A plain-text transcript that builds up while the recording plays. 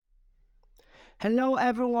Hello,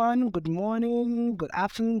 everyone. Good morning, good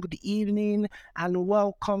afternoon, good evening, and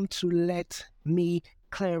welcome to Let Me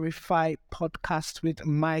Clarify podcast with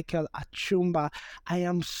Michael Achumba. I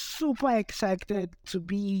am super excited to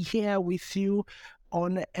be here with you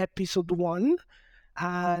on episode one.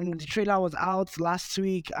 And the trailer was out last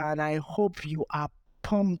week, and I hope you are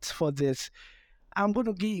pumped for this. I'm going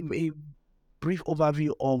to give a brief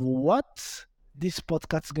overview of what this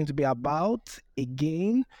podcast is going to be about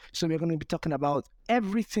again. So, we're going to be talking about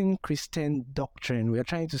everything Christian doctrine. We're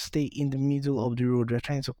trying to stay in the middle of the road. We're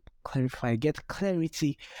trying to clarify, get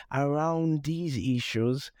clarity around these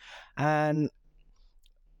issues. And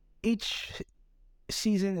each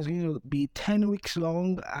season is going to be 10 weeks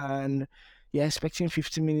long, and you're expecting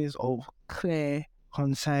 50 minutes of clear,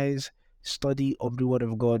 concise study of the Word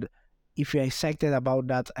of God. If you're excited about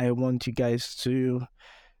that, I want you guys to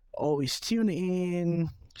always tune in,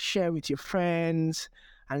 share with your friends,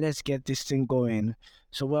 and let's get this thing going.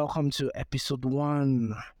 So, welcome to episode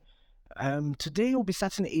one. Today we'll be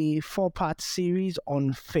starting a four-part series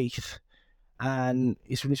on faith and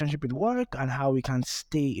its relationship with work and how we can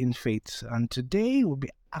stay in faith. And today we'll be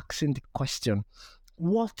asking the question,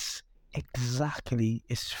 what exactly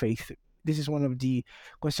is faith? This is one of the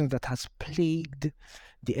questions that has plagued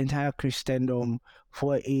the entire Christendom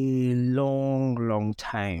for a long, long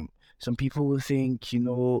time. Some people will think,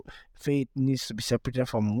 faith needs to be separated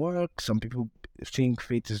from work. Some people think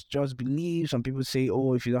faith is just belief. Some people say,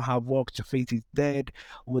 oh, if you don't have work, your faith is dead.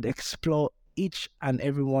 Would explore each and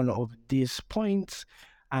every one of these points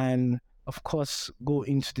and, of course, go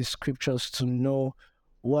into the scriptures to know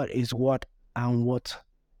what is what and what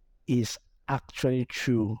is actually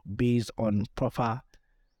true based on proper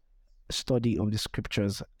study of the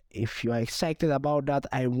scriptures. If you are excited about that,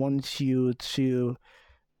 I want you to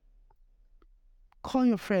call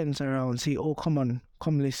your friends around, say, oh, come on,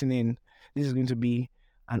 come listen in. This is going to be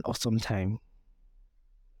an awesome time.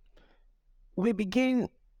 We begin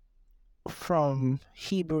from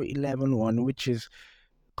Hebrew 11:1, which is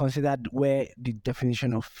considered where the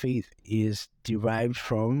definition of faith is derived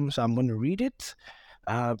from. So I'm going to read it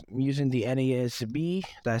using the NASB,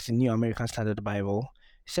 that's the New American Standard Bible.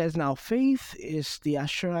 It says, now faith is the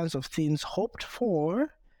assurance of things hoped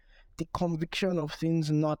for, the conviction of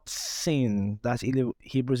things not seen. That's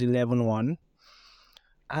Hebrews 11:1.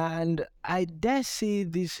 And I dare say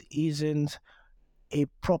this isn't a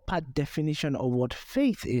proper definition of what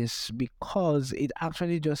faith is, because it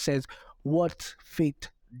actually just says what faith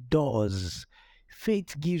does.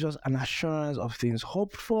 Faith gives us an assurance of things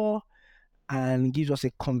hoped for and gives us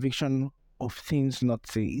a conviction of things not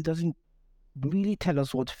seen. It doesn't really tell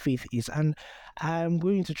us what faith is, and I'm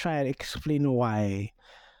going to try and explain why.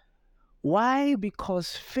 Why?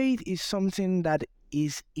 Because faith is something that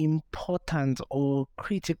is important or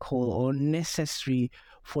critical or necessary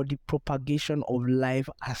for the propagation of life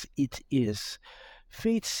as it is.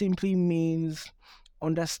 Faith simply means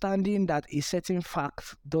understanding that a certain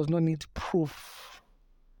fact does not need proof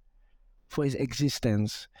for its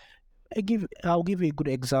existence. I'll give a good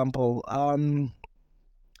example.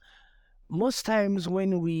 Most times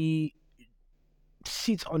when we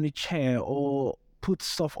sit on a chair or put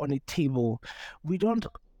stuff on a table, we don't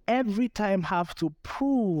every time have to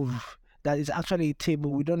prove that it's actually a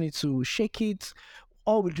table. We don't need to shake it.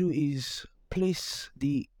 All we do is place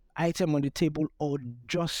the item on the table or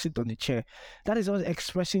just sit on the chair. That is us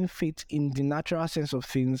expressing faith in the natural sense of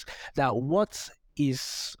things, that what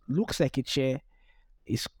is looks like a chair,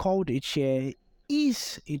 is called a chair,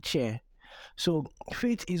 is a chair. So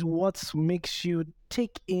faith is what makes you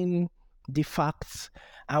take in the facts,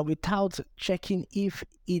 and without checking if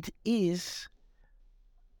it is,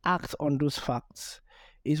 act on those facts.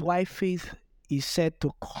 Is why faith is said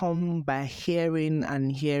to come by hearing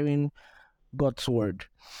and hearing God's word.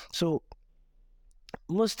 So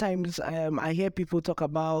most times I hear people talk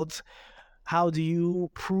about, how do you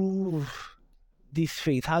prove this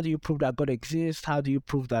faith? How do you prove that God exists? How do you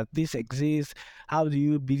prove that this exists? How do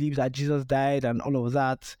you believe that Jesus died and all of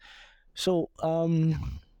that? So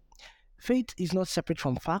faith is not separate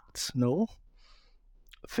from facts. No,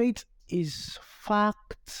 faith is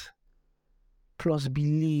fact plus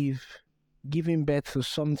belief, giving birth to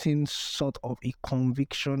something sort of a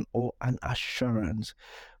conviction or an assurance.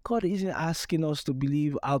 God isn't asking us to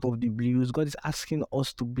believe out of the blues. God is asking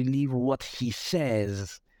us to believe what He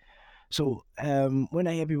says. So when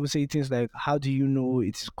I hear people say things like, how do you know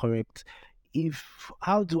it is correct?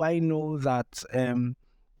 How do I know that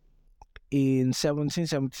in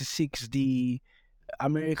 1776 the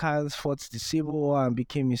Americans fought the Civil War and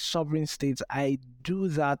became a sovereign state? I do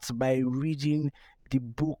that by reading the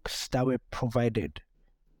books that were provided.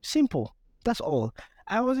 Simple. That's all.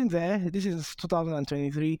 I wasn't there. This is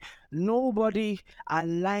 2023. Nobody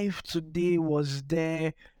alive today was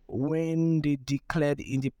there when they declared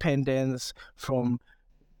independence from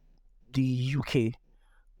the UK.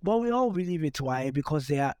 But we all believe it. Why? Because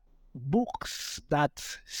there are books that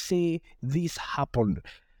say this happened.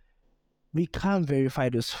 We can't verify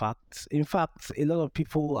those facts. In fact, a lot of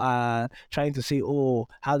people are trying to say, oh,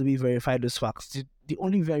 how do we verify those facts? The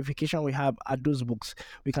only verification we have are those books.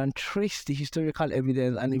 We can trace the historical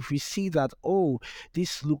evidence, and if we see that, oh,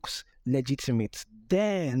 this looks legitimate,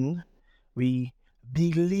 then we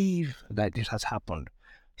believe that this has happened.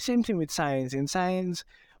 Same thing with science. In science,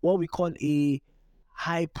 what we call a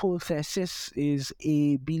hypothesis is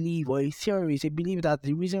a belief, or a theory is a belief that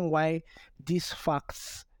the reason why these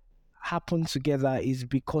facts happen together is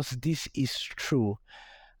because this is true.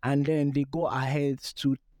 And then they go ahead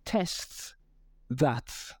to test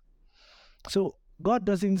that. So God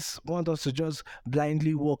doesn't want us to just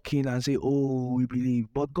blindly walk in and say, oh, we believe.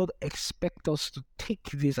 But God expects us to take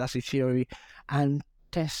this as a theory and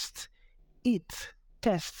test it.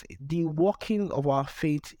 Test. The walking of our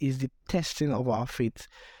faith is the testing of our faith.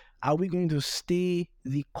 Are we going to stay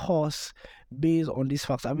the course based on these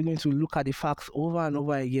facts? Are we going to look at the facts over and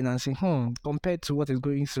over again and say, compared to what is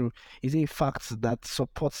going through, is it a fact that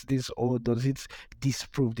supports this or does it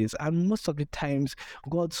disprove this? And most of the times,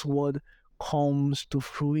 God's word comes to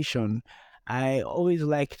fruition. I always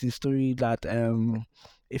like the story that a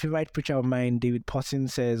favorite preacher of mine, David Potson,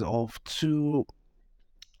 says of two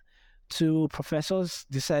professors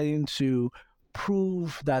deciding to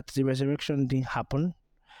prove that the resurrection didn't happen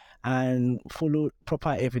and follow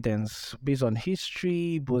proper evidence based on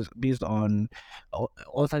history, based on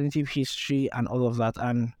alternative history, and all of that.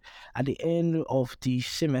 And at the end of the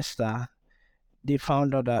semester, they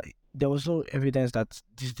found out that there was no evidence that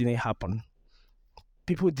this didn't happen.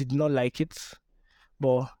 People did not like it,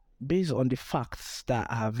 but based on the facts that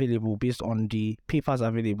are available, based on the papers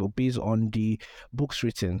available, based on the books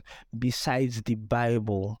written, besides the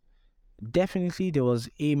Bible, definitely there was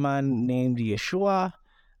a man named Yeshua,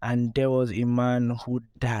 and there was a man who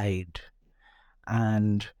died,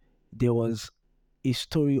 and there was a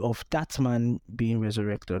story of that man being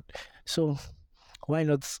resurrected. So why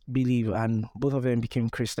not believe? And both of them became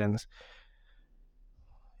Christians.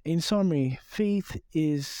 In summary, faith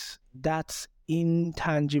is that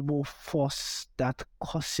intangible force that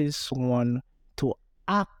causes one to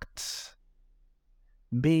act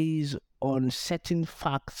based on certain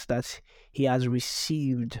facts that he has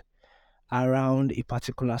received around a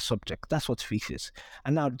particular subject. That's what faith is.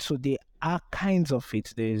 And now, so there are kinds of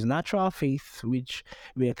faith. There is natural faith, which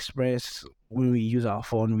we express when we use our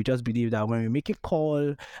phone. We just believe that when we make a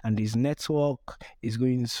call and this network is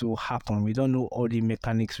going to happen. We don't know all the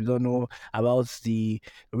mechanics. We don't know about the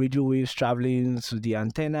radio waves traveling to the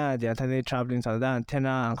antenna traveling to the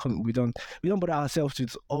antenna. And we don't bother ourselves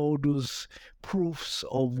with all those proofs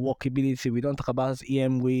of workability. We don't talk about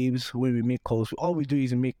EM waves when we make calls. All we do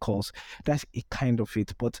is make calls. That's a kind of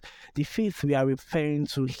faith. But the faith we are referring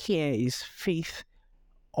to here is faith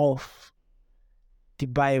of the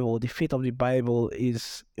Bible. The faith of the Bible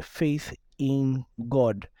is faith in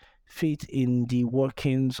God, faith in the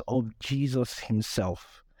workings of Jesus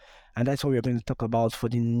himself. And that's what we're going to talk about for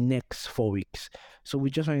the next 4 weeks. So we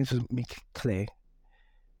just wanted to make it clear.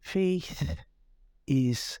 Faith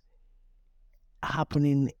is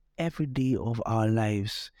happening every day of our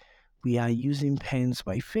lives. We are using pens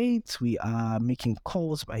by faith. We are making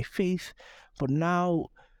calls by faith. But now,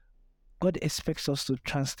 God expects us to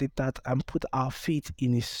translate that and put our faith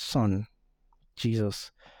in His Son,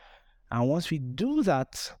 Jesus. And once we do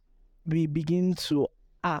that, we begin to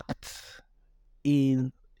act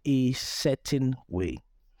in a certain way.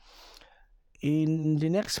 In the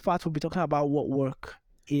next part, we'll be talking about what work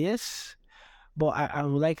is. But I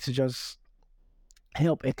would like to just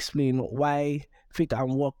help explain why faith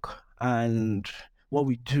and work and what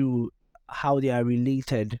we do, how they are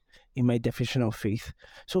related in my definition of faith.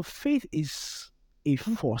 So faith is a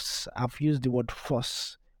force. I've used the word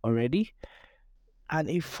force already. And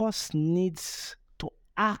a force needs to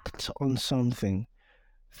act on something.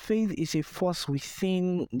 Faith is a force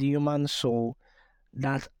within the human soul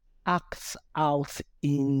that acts out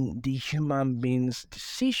in the human being's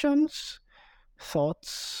decisions,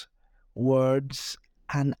 thoughts, words,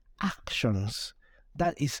 and actions.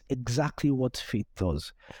 That is exactly what faith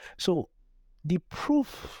does. So the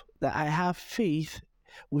proof that I have faith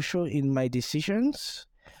will show in my decisions,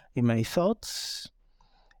 in my thoughts,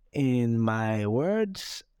 in my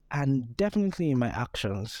words, and definitely in my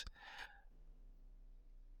actions.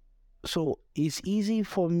 So it's easy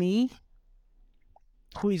for me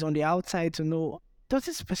who is on the outside to know, does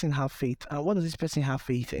this person have faith? And what does this person have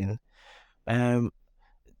faith in? Um,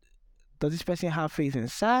 does this person have faith in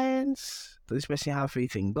science? Does this person have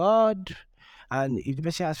faith in God? And if the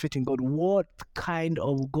person has faith in God, what kind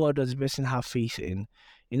of God does the person have faith in?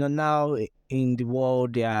 Now in the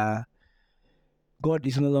world, God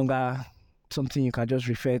is no longer something you can just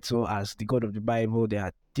refer to as the God of the Bible. There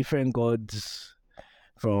are different gods,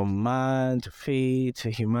 from man to faith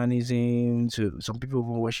to humanism, to some people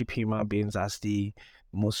even worship human beings as the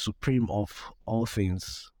most supreme of all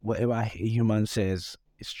things. Whatever a human says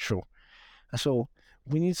is true. So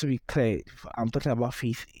we need to be clear. I'm talking about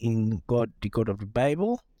faith in God, the God of the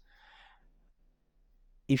Bible.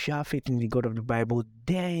 If you have faith in the God of the Bible,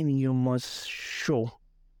 then you must show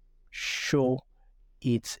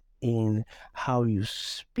it in how you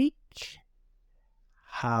speak,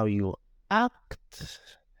 how you act,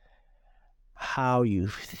 how you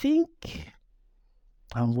think,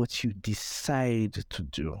 and what you decide to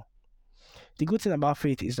do. The good thing about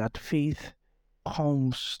faith is that faith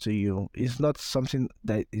comes to you. It's not something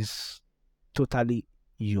that is totally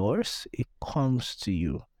yours. It comes to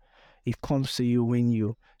you. It comes to you when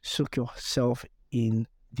you soak yourself in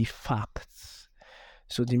the facts.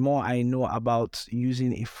 So the more I know about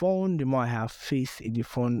using a phone, the more I have faith in the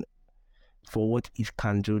phone for what it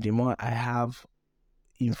can do. The more I have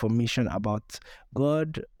information about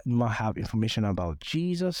God, the more I have information about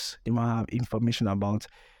Jesus, the more I have information about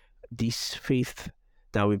this faith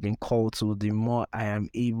that we've been called to, the more I am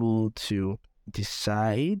able to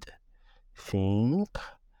decide, think,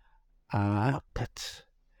 act,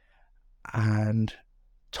 and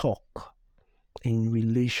talk in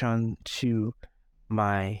relation to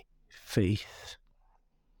my faith.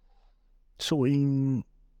 So in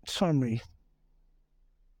summary,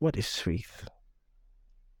 what is faith?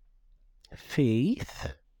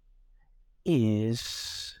 Faith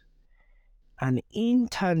is an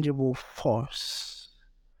intangible force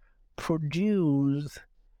produced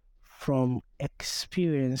from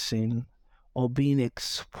experiencing or being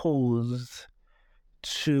exposed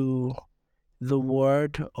to the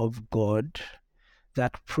Word of God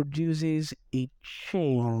that produces a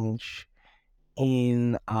change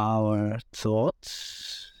in our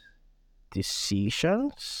thoughts,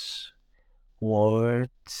 decisions,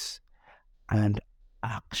 words, and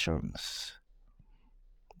actions,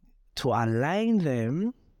 to align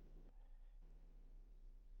them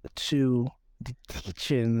to the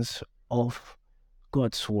teachings of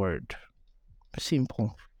God's Word.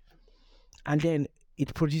 Simple. And then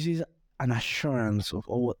it produces an assurance of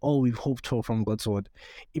all we've hoped for from God's Word.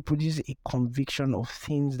 It produces a conviction of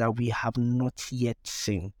things that we have not yet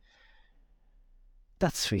seen.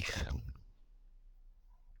 That's faith.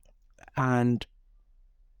 And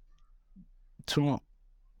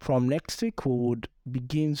from next week, we would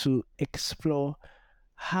begin to explore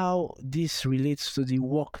how this relates to the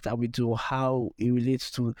work that we do, how it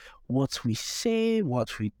relates to what we say,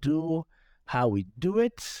 what we do, how we do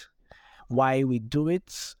it, why we do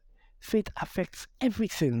it. Faith affects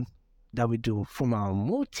everything that we do, from our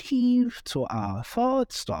motive to our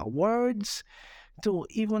thoughts to our words to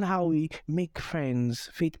even how we make friends.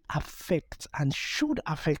 Faith affects and should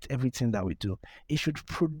affect everything that we do. It should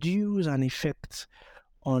produce an effect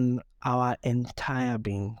on our entire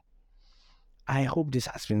being. I hope this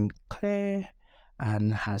has been clear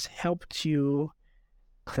and has helped you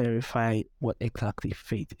clarify what exactly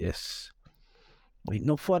faith is. With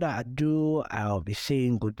no further ado, I'll be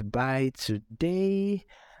saying goodbye today,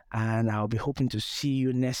 and I'll be hoping to see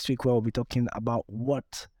you next week, where we'll be talking about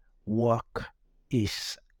what work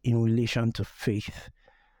is in relation to faith,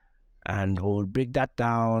 and we'll break that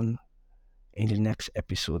down in the next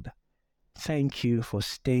episode. Thank you for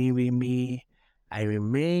staying with me. I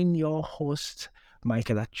remain your host,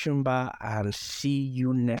 Michael Achumba, and see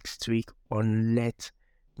you next week on Let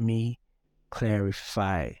Me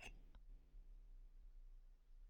Clarify.